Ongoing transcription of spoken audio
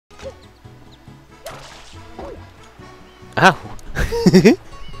Wow.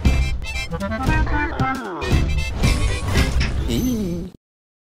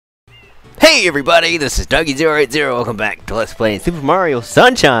 Hey everybody, this is Dougie080. Welcome back to Let's Play Super Mario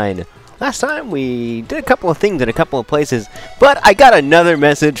Sunshine. Last time we did a couple of things in a couple of places, but I got another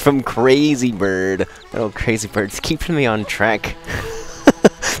message from Crazy Bird. That old Crazy Bird's keeping me on track.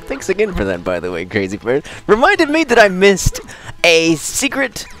 Thanks again for that, by the way, Crazy Bird. Reminded me that I missed a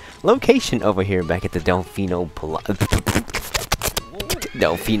secret location over here back at the Delfino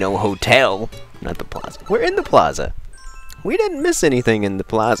Delfino Hotel. Not the Plaza. We're in the Plaza. We didn't miss anything in the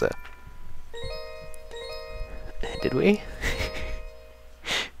Plaza. Did we?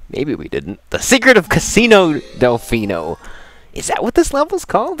 Maybe we didn't. The Secret of Casino Delfino. Is that what this level's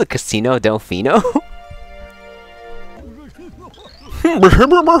called? The Casino Delfino?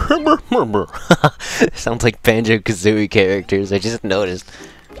 Sounds like Banjo-Kazooie characters, I just noticed.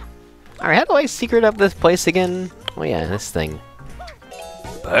 Alright, how do I secret up this place again? Oh yeah, this thing.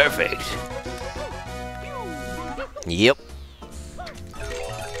 Perfect. Yep.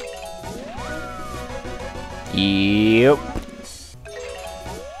 Yep.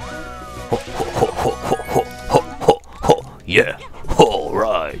 Ho, ho, ho, ho, ho, ho, ho, ho. Yeah.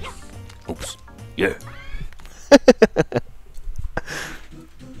 Alright. Oops. Yeah.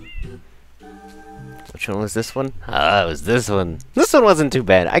 Which one was this one? Ah, it was this one. This one wasn't too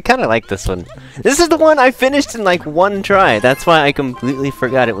bad. I kind of like this one. This is the one I finished in like one try. That's why I completely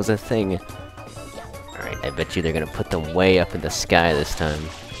forgot it was a thing. Alright, I bet you they're gonna put them way up in the sky this time.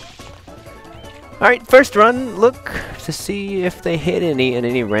 Alright, first run, look to see if they hit any in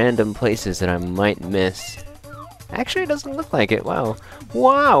any random places that I might miss. Actually, it doesn't look like it. Wow.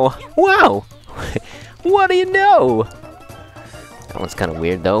 Wow! Wow! What do you know? That one's kind of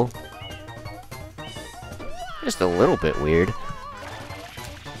weird, though. Just a little bit weird.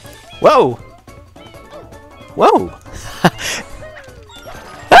 Whoa! Whoa!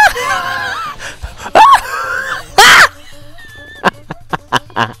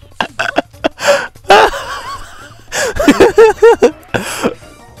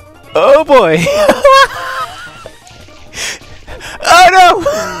 Oh boy! Oh no!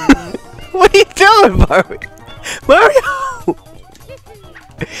 What are you doing, Mario? Mario!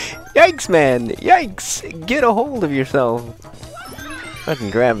 Yikes, man! Yikes! Get a hold of yourself. I can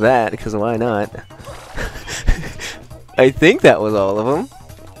grab that, because why not? I think that was all of them.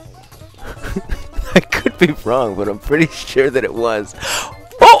 I could be wrong, but I'm pretty sure that it was.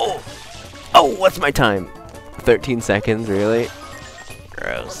 Oh! Oh, what's my time? 13 seconds, really?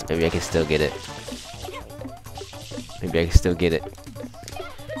 Gross. Maybe I can still get it. Maybe I can still get it.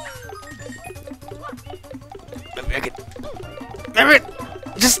 Maybe I can... Maybe...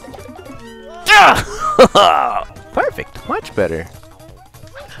 Just... Perfect. Much better.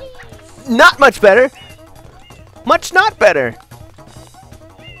 Not much better. Much not better.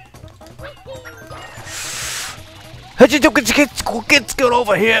 Get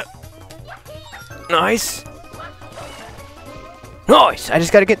over here. Nice. Nice. I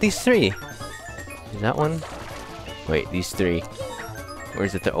just gotta get these three. Is that one? Wait, these three.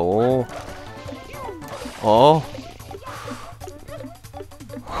 Where's it? Oh. Oh.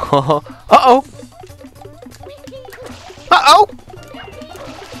 Uh-oh! Uh-oh!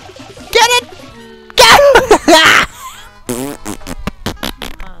 Get it! Get it!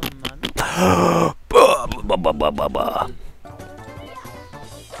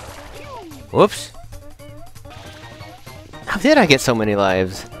 Whoops. How did I get so many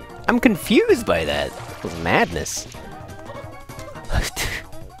lives? I'm confused by that. It was madness. It's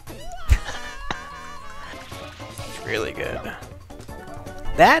really good.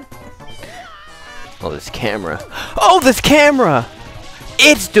 That? Oh, this camera. Oh, this camera!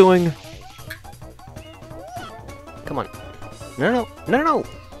 It's doing... Come on. No, no, no, no,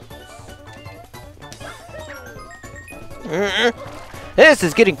 no. This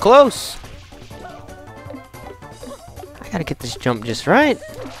is getting close. I gotta get this jump just right.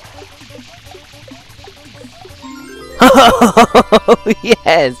 Oh,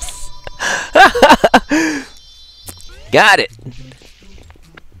 yes! Got it!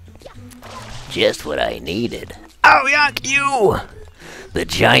 Just what I needed. Oh, yuck, you! The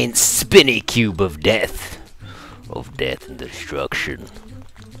giant spinny cube of death. Of death and destruction.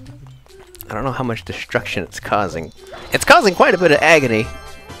 I don't know how much destruction it's causing. It's causing quite a bit of agony.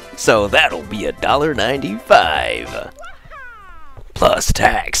 So that'll be $1.95. Plus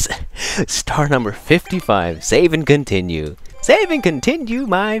tax. Star number 55. Save and continue. Save and continue,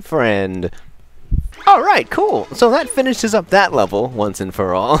 my friend. Alright, cool. So that finishes up that level once and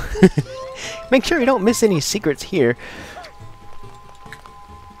for all. Make sure you don't miss any secrets here.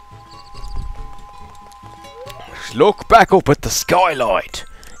 Look back up at the skylight.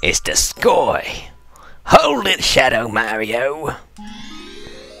 It's the sky. Hold it, Shadow Mario.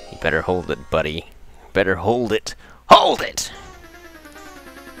 You better hold it, buddy. Better hold it. Hold it!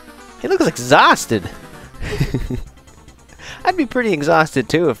 He looks exhausted. I'd be pretty exhausted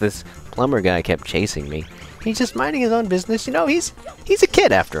too if this plumber guy kept chasing me. He's just minding his own business. You know, he's a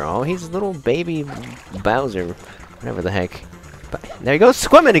kid after all. He's a little baby Bowser, whatever the heck. But there he goes,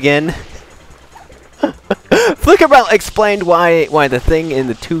 swimming again. Flickerbell explained why the thing in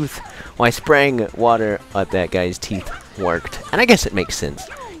the tooth, why spraying water at that guy's teeth worked, and I guess it makes sense.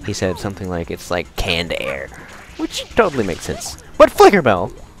 He said something like it's like canned air, which totally makes sense. But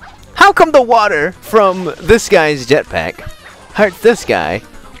Flickerbell, how come the water from this guy's jetpack hurts this guy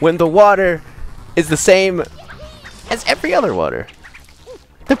when the water is the same as every other water?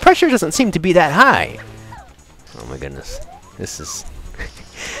 The pressure doesn't seem to be that high. Oh my goodness. This is...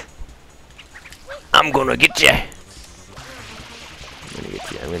 I'm gonna get you.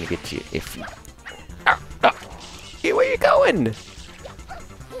 I'm gonna get you if you... Hey, where you going?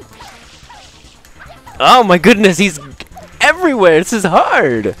 Oh my goodness, he's everywhere. This is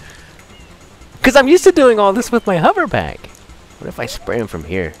hard. Because I'm used to doing all this with my hover pack. What if I spray him from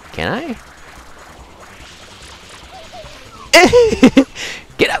here? Can I?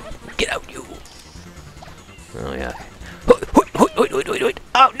 Get out, you. Oh yeah.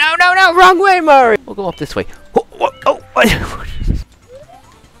 Oh no, wrong way, Mario. We'll go up this way.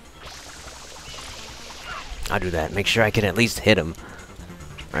 I'll do that. Make sure I can at least hit him.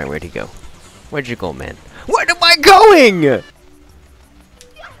 All right, where'd he go? Where'd you go, man? Where am I going?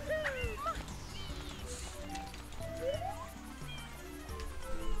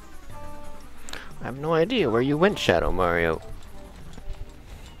 I have no idea where you went, Shadow Mario.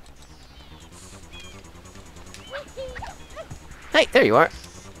 Hey, there you are.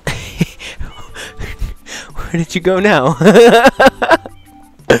 Where did you go now?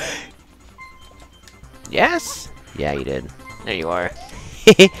 Yes? Yeah, you did. There you are.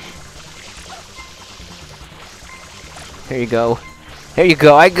 There you go. There you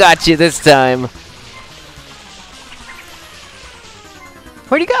go. I got you this time.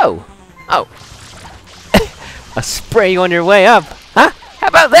 Where'd you go? Oh. I'll spray you on your way up. Huh? How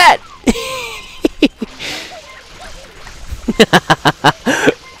about that?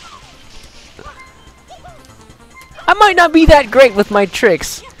 I might not be that great with my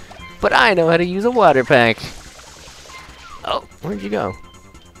tricks, but I know how to use a water pack. Oh, where'd you go?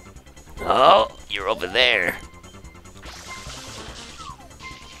 Oh, you're over there.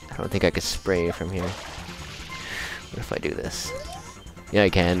 I don't think I could spray you from here. What if I do this? Yeah, I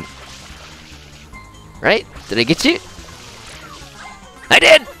can. Right? Did I get you? I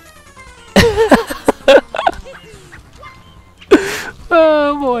did!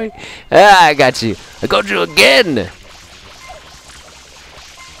 Oh boy. Ah, I got you. I got you again!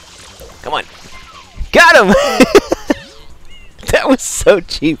 Come on. Got him! That was so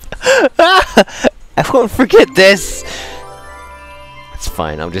cheap. I won't forget this. It's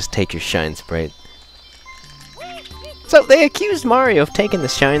fine, I'll just take your shine sprite. So, they accused Mario of taking the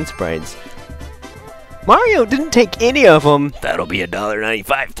shine sprites. Mario didn't take any of them. That'll be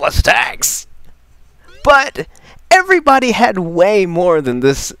 $1.95 plus tax. But everybody had way more than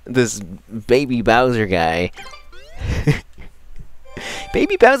this baby Bowser guy.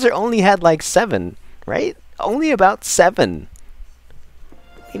 Baby Bowser only had like 7, right? Only about 7.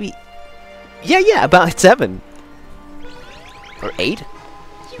 Maybe. Yeah, about 7. Or 8?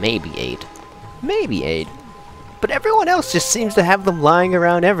 Maybe 8. Maybe 8. But everyone else just seems to have them lying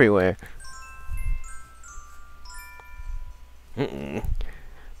around everywhere. The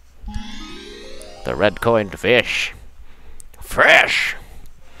red coined fish. Fish!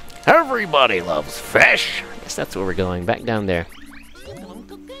 Everybody loves fish! I guess that's where we're going. Back down there.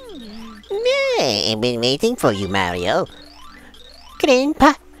 I've been waiting for you, Mario.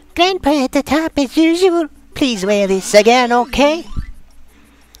 Grandpa at the top as usual. Please wear this again, okay?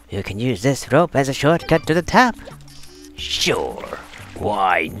 You can use this rope as a shortcut to the top. Sure.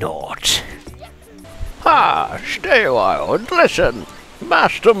 Why not? Ah, stay a while and listen.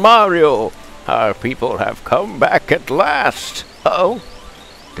 Master Mario, our people have come back at last. Uh-oh.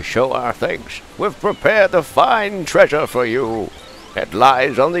 To show our thanks, we've prepared a fine treasure for you. It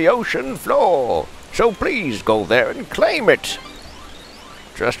lies on the ocean floor, so please go there and claim it.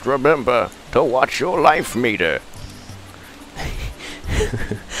 Just remember to watch your life meter.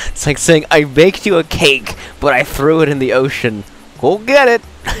 It's like saying, I baked you a cake, but I threw it in the ocean. Go get it!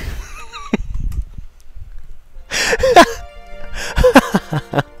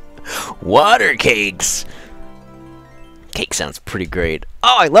 Water cakes! Cake sounds pretty great.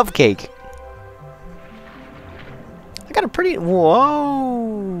 Oh, I love cake! I got a pretty...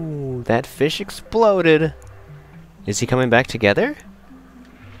 Whoa! That fish exploded. Is he coming back together?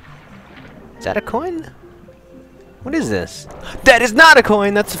 Is that a coin? What is this? That is not a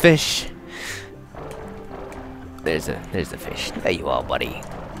coin! That's a fish! There's the fish. There you are, buddy.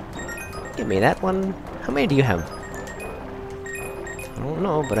 Give me that one. How many do you have? I don't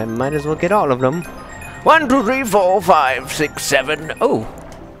know, but I might as well get all of them. 1, 2, 3, 4, 5, 6, 7. Oh!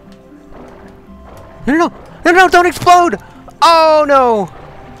 No, don't explode! Oh, no!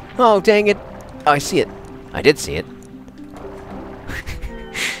 Oh, dang it. Oh, I see it. I did see it.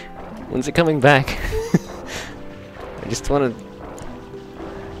 When's it coming back? I just want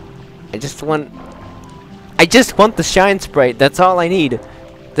the shine sprite. That's all I need.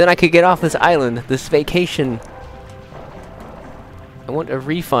 Then I could get off this island, this vacation. I want a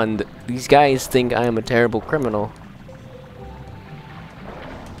refund. These guys think I am a terrible criminal.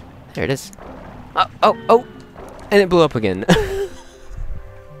 There it is. Oh! And it blew up again. Let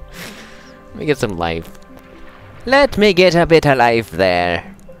me get some life. Let me get a bit of life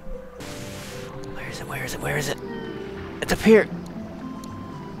there. Where is it? It's up here.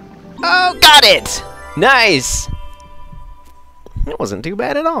 Oh, got it! Nice! It wasn't too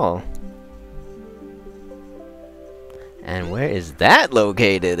bad at all. And where is that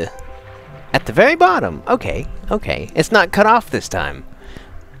located? At the very bottom. Okay. It's not cut off this time.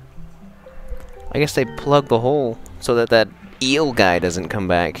 I guess they plugged the hole so that eel guy doesn't come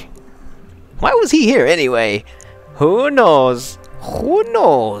back. Why was he here anyway? Who knows? Who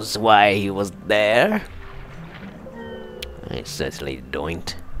knows why he was there? I certainly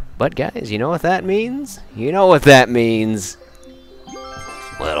don't. But guys, you know what that means? You know what that means.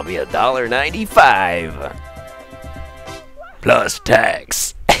 Well, it'll be $1.95 plus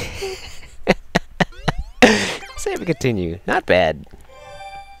tax. Save and continue. Not bad.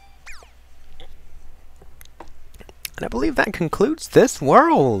 And I believe that concludes this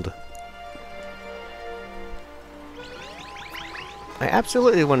world. I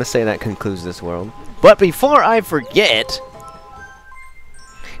absolutely want to say that concludes this world. But before I forget...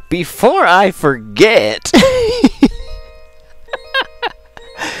 Wait,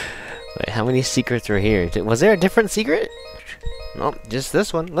 how many secrets were here? Was there a different secret? Nope, just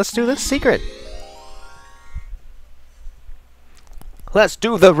this one. Let's do this secret. Let's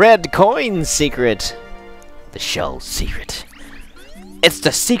do the red coin secret. The shell secret. It's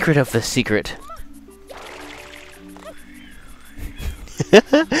the secret of the secret.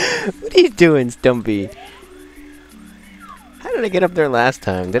 What are you doing, Stumpy? How did I get up there last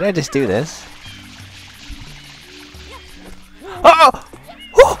time? Did I just do this? Oh!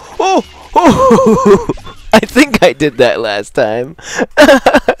 Oh! I think I did that last time.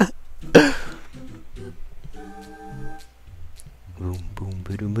 Boom, boom,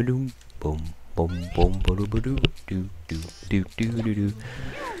 ba-doom, ba-doom, boom, boom, boom, ba-doom, ba-doom, do, do, do, do, do, do.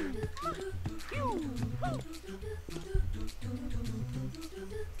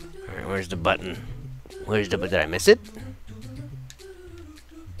 Alright, where's the button? Did I miss it?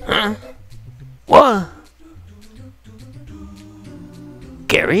 Huh? What?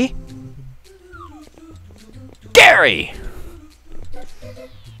 Gary? Gary!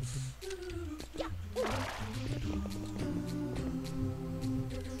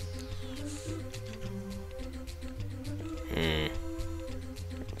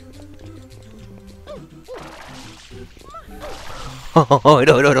 Oh,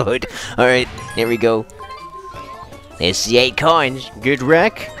 no. Alright, here we go. There's the 8 coins. Good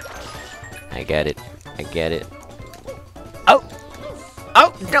wreck. I got it. Oh!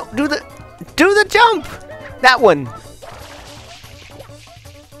 No, do the jump! That one!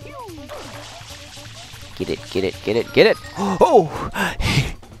 Get it. Oh!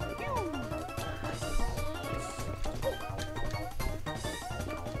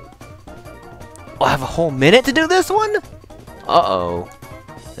 I have a whole minute to do this one? Uh-oh.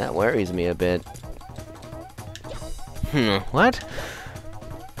 That worries me a bit. What?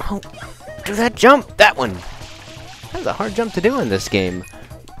 Oh, do that jump! That one! That's a hard jump to do in this game.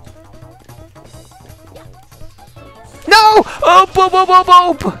 No! Oh,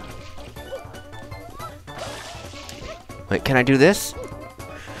 boop! Wait, can I do this?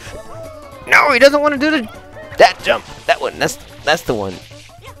 No, he doesn't want to do that jump. That one. That's the one.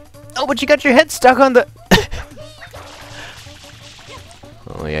 Oh, but you got your head stuck on the...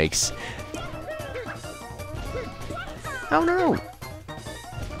 Oh, yikes. Oh, no.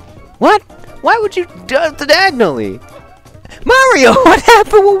 What? Why would you do it diagonally? Mario, what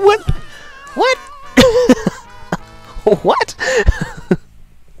happened? What? What?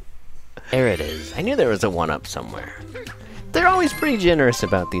 There it is. I knew there was a 1-up somewhere. they're always pretty generous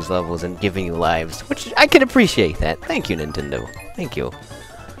about these levels and giving you lives, which I can appreciate that. Thank you, Nintendo. Thank you.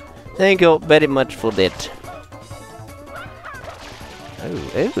 Thank you very much for that. Oh,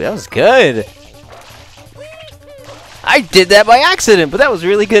 that was good. I did that by accident, but that was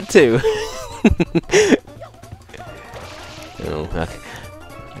really good too. Oh, okay.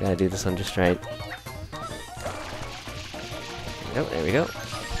 I gotta do this one just right. Oh, there we go.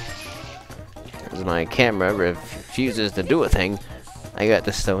 As my camera refuses to do a thing, I got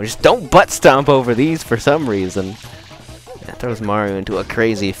this though. Just don't butt stomp over these for some reason. That throws Mario into a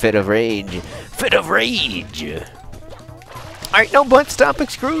crazy fit of rage. Fit of rage! Alright, no butt stomping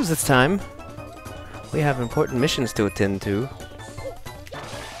screws this time. We have important missions to attend to.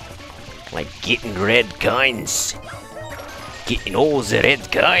 Like getting red coins. Getting all the red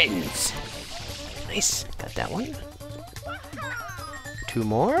coins. Nice, got that one. 2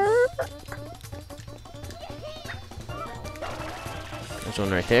 more. There's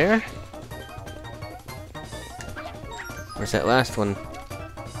one right there. Where's that last one?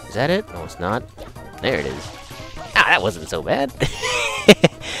 Is that it? No, it's not. There it is. Ah, that wasn't so bad.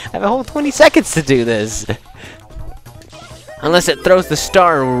 I have a whole 20 seconds to do this. Unless it throws the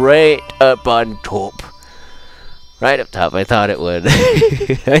star right up on top. Right up top. I thought it would.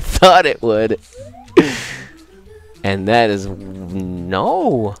 I thought it would. And that is...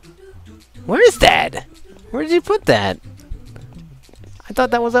 No! Where is that? Where did you put that? I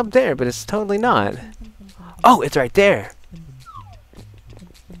thought that was up there, but it's totally not. Oh, it's right there.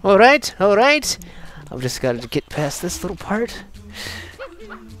 Alright, alright. I've just got to get past this little part.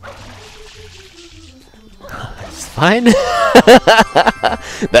 It's fine.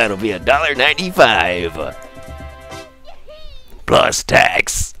 That'll be $1.95. Plus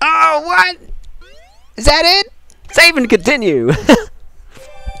tax. Oh, what? Is that it? Save and continue.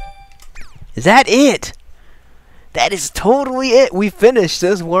 Is that it? That is totally it. We finished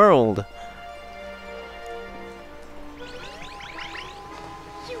this world.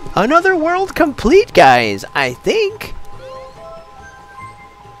 Another world complete, guys. I think.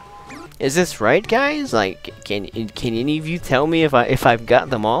 Is this right, guys? Like, can any of you tell me if I've got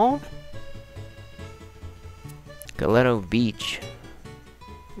them all? Galeto Beach.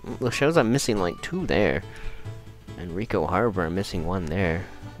 Well, it shows I'm missing like 2 there. And Rico Harbor, I'm missing 1 there.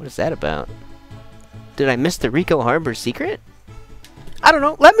 What is that about? Did I miss the Rico Harbor secret? I don't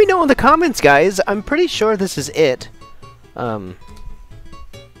know. Let me know in the comments, guys. I'm pretty sure this is it. Let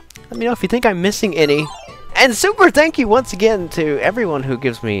me know if you think I'm missing any. And super thank you once again to everyone who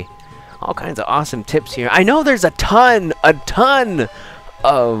gives me all kinds of awesome tips here. I know there's a ton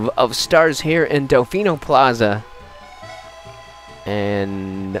of stars here in Delfino Plaza.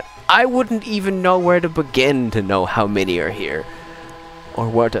 And I wouldn't even know where to begin to know how many are here. Or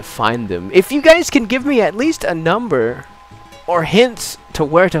where to find them. If you guys can give me at least a number or hints to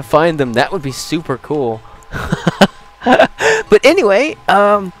where to find them, that would be super cool. But anyway,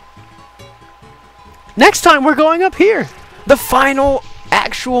 next time we're going up here. The final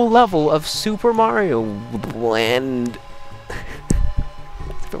actual level of Super Mario Land.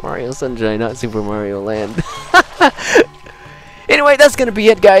 Super Mario Sunshine, not Super Mario Land. Anyway, that's going to be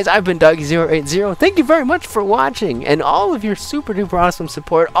it, guys. I've been Doggy080. Thank you very much for watching. And all of your super duper awesome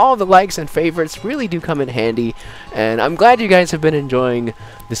support, all the likes and favorites really do come in handy. And I'm glad you guys have been enjoying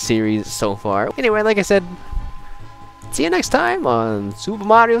the series so far. Anyway, like I said, see you next time on Super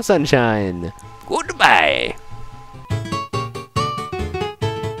Mario Sunshine. Goodbye.